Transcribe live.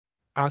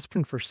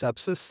Aspirin for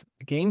sepsis,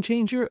 a game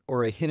changer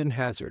or a hidden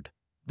hazard?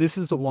 This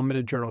is the 1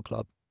 Minute Journal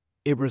Club.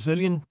 A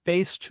Brazilian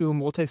phase 2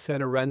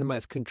 multicenter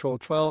randomized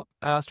controlled trial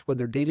asked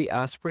whether daily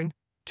aspirin,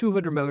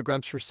 200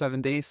 milligrams for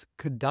 7 days,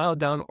 could dial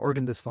down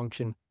organ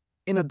dysfunction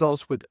in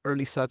adults with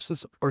early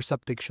sepsis or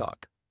septic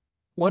shock.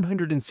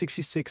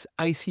 166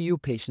 ICU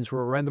patients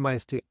were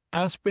randomized to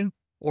aspirin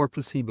or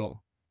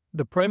placebo.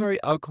 The primary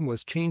outcome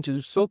was change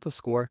in SOFA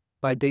score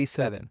by day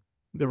 7.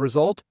 The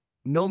result?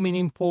 No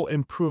meaningful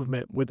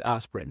improvement with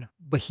aspirin.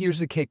 But here's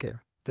the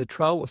kicker. The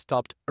trial was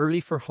stopped early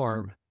for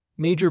harm.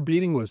 Major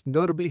bleeding was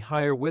notably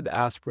higher with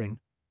aspirin,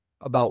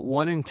 about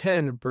 1 in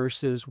 10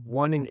 versus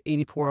 1 in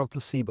 84 on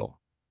placebo.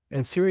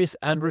 And serious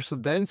adverse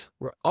events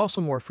were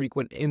also more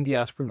frequent in the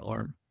aspirin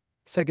arm.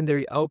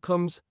 Secondary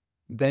outcomes,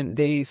 vent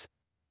days,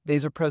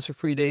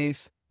 vasopressor-free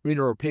days,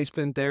 renal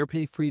replacement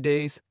therapy-free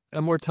days,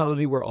 and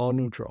mortality were all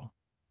neutral.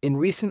 In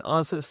recent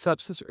onset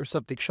sepsis or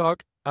septic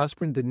shock,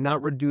 aspirin did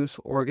not reduce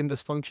organ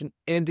dysfunction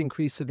and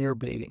increase severe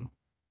bleeding.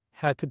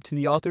 Hat tip to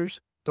the authors,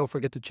 don't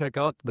forget to check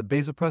out the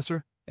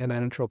vasopressor and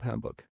inotrope handbook.